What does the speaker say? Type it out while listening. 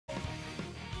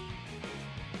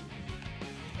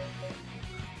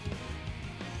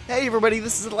Hey everybody,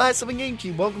 this is the last Living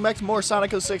GameCube. Welcome back to more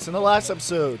Sonic 06. In the last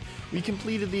episode, we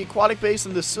completed the aquatic base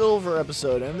in the Silver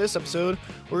episode. And in this episode,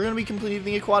 we're going to be completing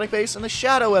the aquatic base in the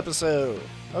Shadow episode.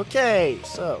 Okay,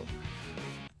 so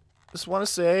just want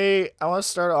to say, I want to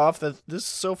start off that this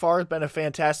so far has been a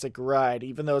fantastic ride.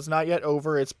 Even though it's not yet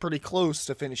over, it's pretty close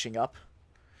to finishing up.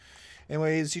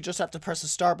 Anyways, you just have to press the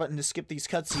start button to skip these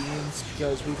cutscenes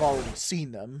because we've already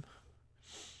seen them.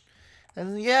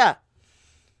 And yeah,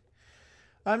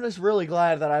 I'm just really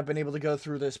glad that I've been able to go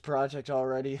through this project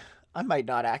already. I might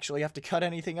not actually have to cut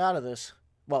anything out of this.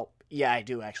 Well, yeah, I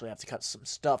do actually have to cut some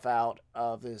stuff out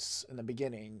of this in the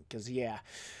beginning, because yeah,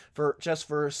 just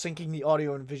for syncing the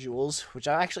audio and visuals, which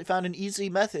I actually found an easy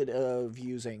method of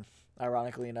using,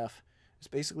 ironically enough. It's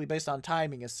basically based on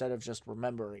timing instead of just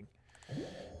remembering.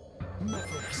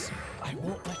 Mephiles, I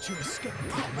won't let you escape.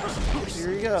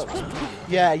 Here you go.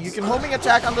 Yeah, you can homing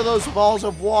attack onto those balls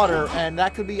of water, and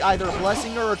that could be either a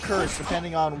blessing or a curse,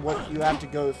 depending on what you have to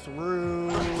go through.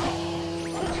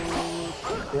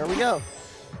 There we go.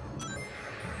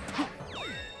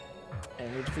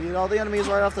 And we defeated all the enemies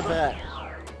right off the bat.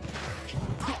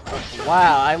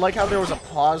 Wow, I like how there was a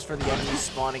pause for the enemies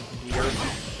spawning here.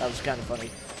 That was kind of funny.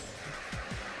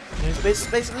 It's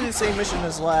basically the same mission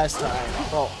as last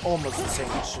time. Well, almost the same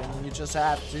mission. You just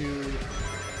have to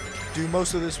do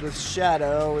most of this with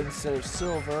Shadow instead of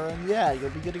Silver, and yeah,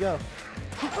 you'll be good to go.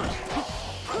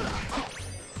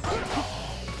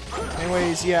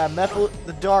 Anyways, yeah,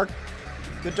 the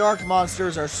dark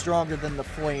monsters are stronger than the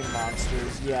flame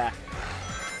monsters. Yeah,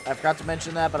 I forgot to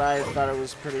mention that, but I thought it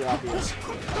was pretty obvious.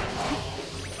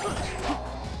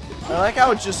 I like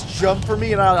how it just jumped for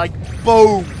me, and I like,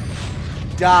 boom.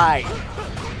 Die.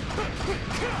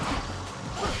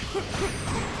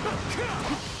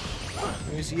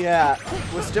 Yeah,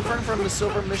 what's different from the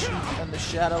Silver mission and the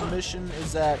Shadow mission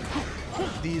is that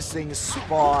these things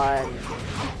spawn.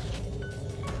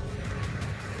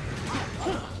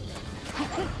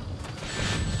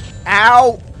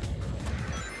 Ow!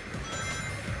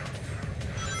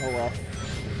 Oh well.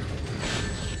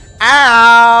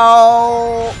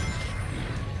 Ow!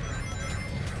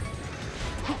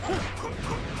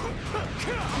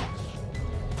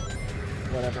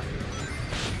 Whatever.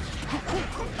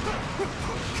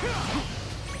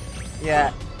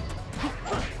 Yeah.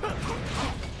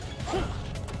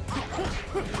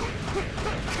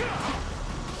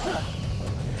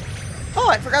 Oh,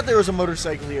 I forgot there was a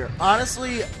motorcycle here.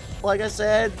 Honestly, like I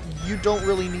said, you don't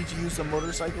really need to use a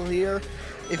motorcycle here.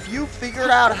 If you figured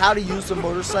out how to use the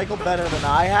motorcycle better than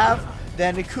I have,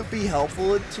 then it could be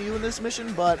helpful to you in this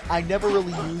mission, but I never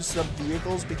really use some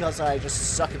vehicles because I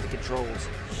just suck at the controls.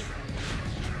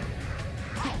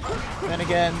 Then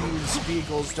again, these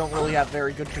vehicles don't really have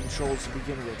very good controls to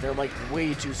begin with. They're like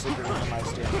way too slippery for my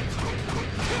standards.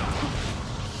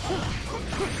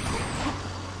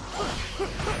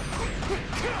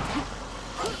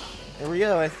 There we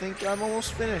go, I think I'm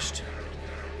almost finished.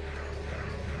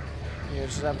 Yeah,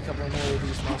 just have a couple more of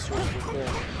these monsters for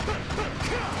there.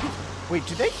 Wait,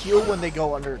 do they heal when they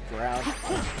go underground?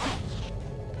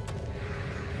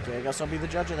 Okay, I guess I'll be the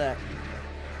judge of that.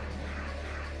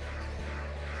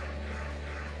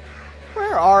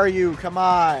 Where are you? Come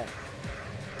on.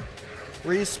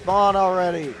 Respawn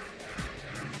already.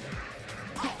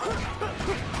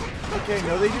 Okay,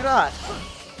 no they do not.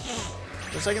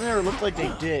 For a second there it looked like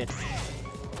they did.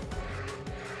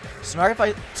 Sorry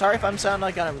if I'm sounding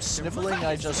like I'm sniffling,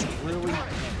 I just really...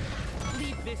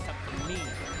 Leave this up to me.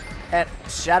 And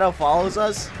Shadow follows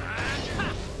us?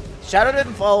 Shadow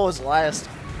didn't follow us last...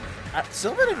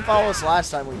 Silver didn't follow us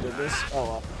last time we did this.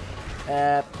 Oh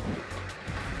well.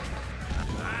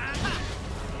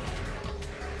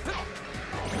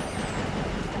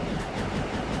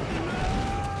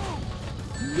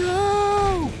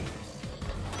 No!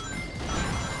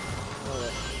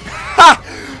 Ha!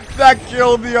 That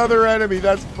killed the other enemy.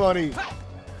 That's funny.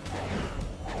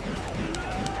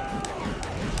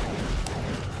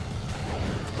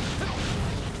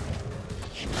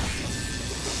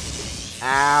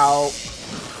 Ow.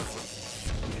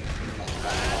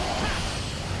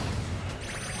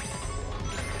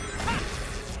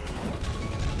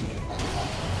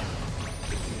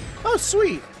 Oh,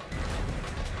 sweet.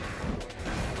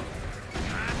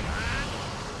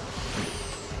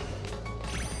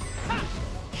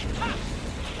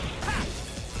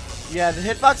 Yeah, the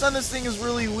hitbox on this thing is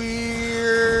really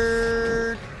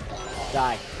weird.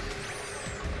 Die.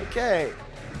 Okay.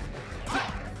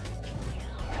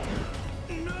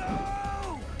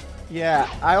 Yeah,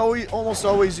 I almost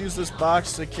always use this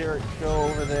box to go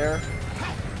over there.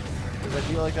 Because I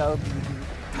feel like that would be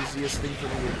the easiest thing for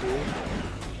me to do.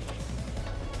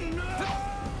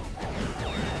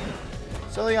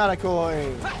 Ciliana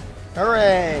coin!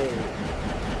 Hooray!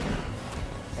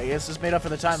 I guess this made up for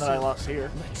the time that I lost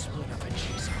here. Let's split up and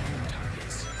chase our own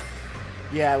targets.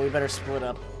 Yeah, we better split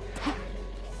up.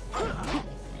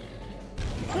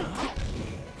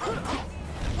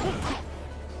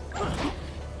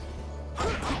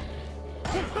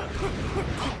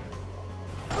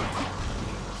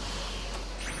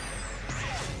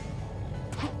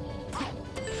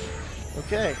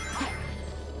 Okay.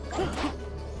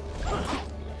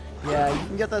 Yeah, you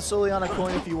can get that Ciliana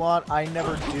coin if you want. I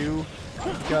never do,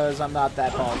 because I'm not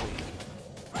that ballsy.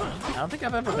 I don't think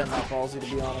I've ever been that ballsy,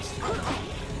 to be honest.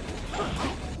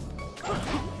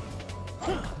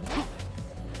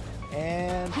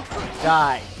 And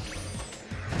die.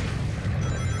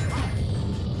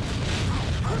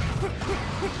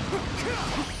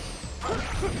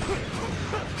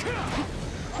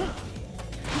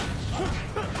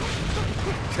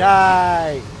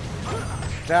 Die!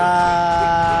 Die!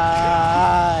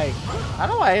 I don't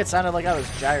know why it sounded like I was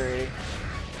gyrating.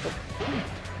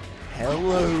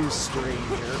 Hello, stranger.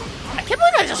 I can't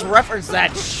believe I just referenced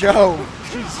that show.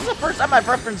 Jeez, this is the first time I've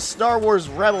referenced Star Wars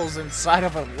Rebels inside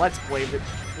of a Let's Play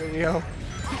video.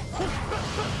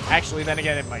 Actually, then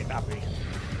again, it might not be.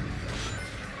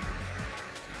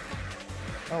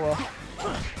 Oh well.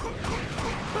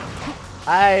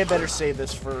 I better save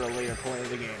this for a later point of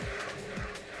the game.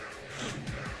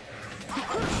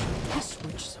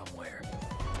 Switch somewhere.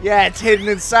 Yeah, it's hidden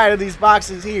inside of these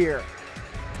boxes here.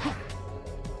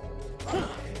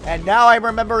 And now I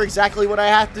remember exactly what I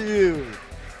have to do.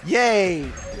 Yay!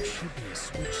 There should be a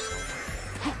switch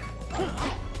somewhere.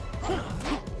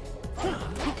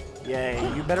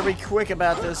 Yay, you better be quick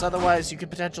about this, otherwise you could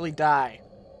potentially die.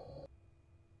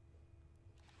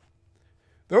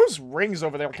 Those rings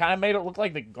over there kind of made it look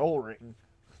like the goal ring.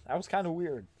 That was kind of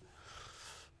weird.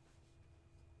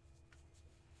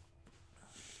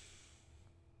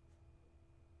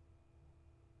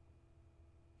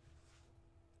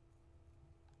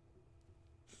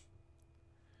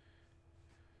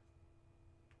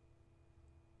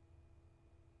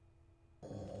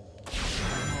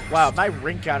 Wow, my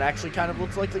ring count actually kind of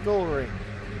looks like the gold ring.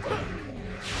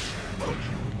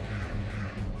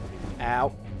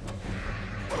 Ow.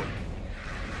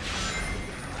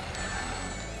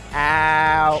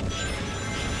 Ow.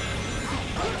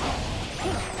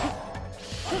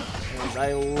 Because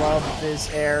I love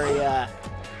this area.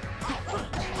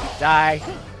 Die.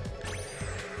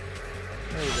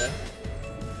 There we go.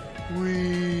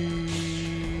 Whee.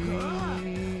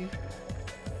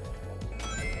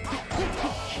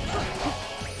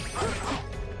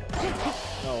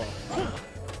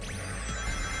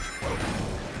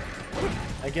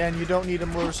 Again, you don't need a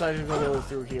motorcycle to go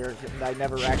through here. I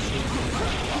never actually.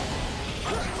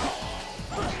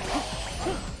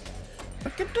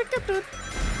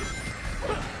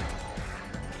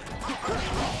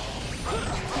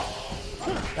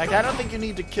 Like, I don't think you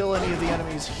need to kill any of the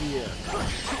enemies here.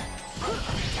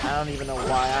 I don't even know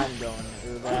why I'm going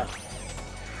through that.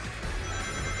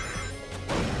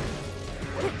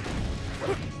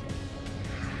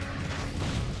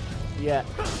 Yeah.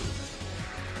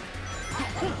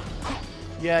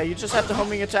 Yeah, you just have to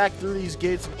homing attack through these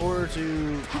gates in order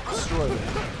to destroy them.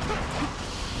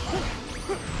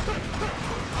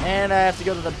 And I have to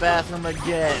go to the bathroom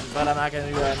again, but I'm not going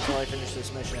to do that until I finish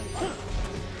this mission.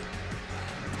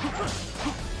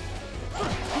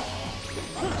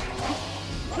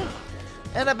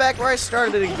 And I'm back where I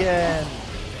started again.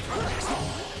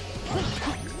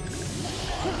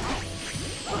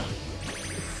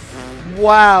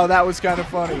 Wow, that was kind of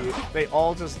funny. They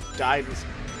all just died.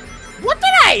 What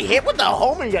did I hit with the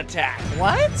homing attack?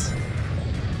 What?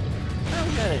 I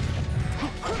don't get it.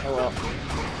 Oh well.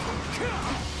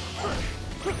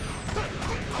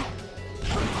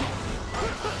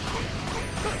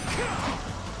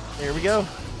 There we go.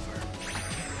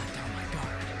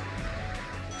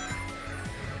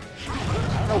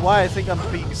 I don't know why I think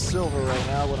I'm being silver right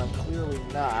now when I'm clearly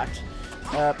not.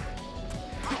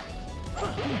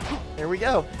 There we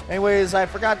go. Anyways, I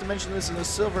forgot to mention this in the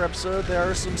silver episode. There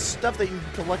are some stuff that you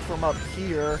can collect from up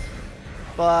here,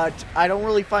 but I don't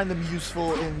really find them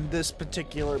useful in this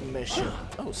particular mission.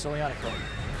 Oh, Ciliana coin.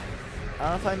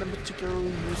 I don't find them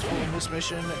particularly useful in this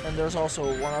mission, and there's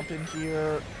also one up in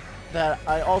here that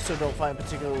I also don't find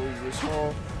particularly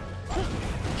useful,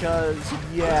 because,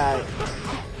 yeah,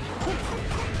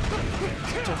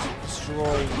 just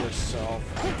destroying yourself.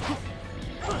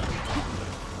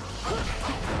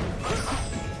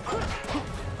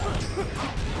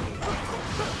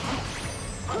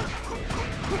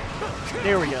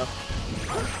 There we go.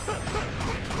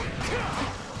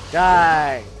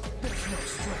 Die.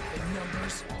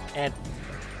 And...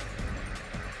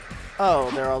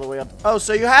 oh, they're all the way up. Oh,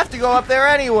 so you have to go up there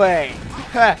anyway.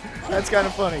 Ha, that's kind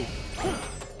of funny.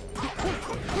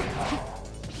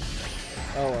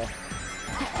 Oh, well.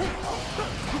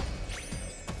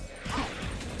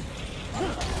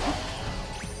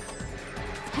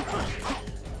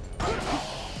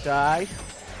 Die.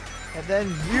 And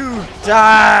then you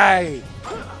die!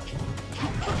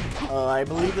 I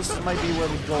believe this might be where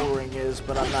the goal ring is,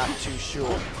 but I'm not too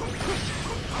sure.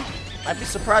 I'd be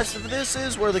surprised if this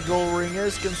is where the goal ring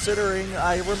is, considering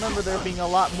I remember there being a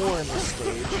lot more in this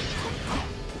stage.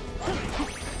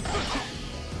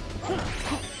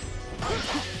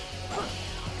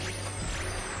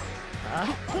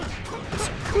 Huh? This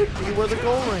could be where the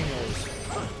goal ring is.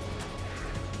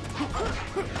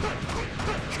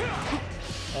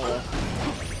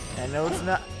 I know it's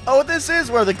not. Oh, this is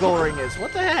where the goal ring is.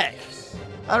 What the heck?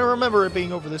 I don't remember it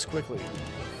being over this quickly.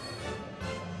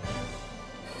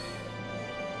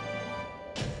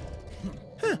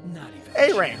 Huh. Not even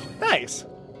A rank. Nice.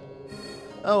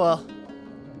 Oh well.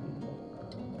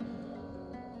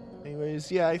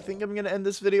 Anyways, yeah, I think I'm gonna end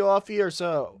this video off here.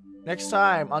 So next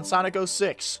time on Sonic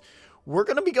 06, we're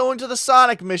gonna be going to the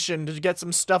Sonic mission to get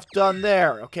some stuff done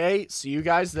there. Okay? See you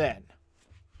guys then.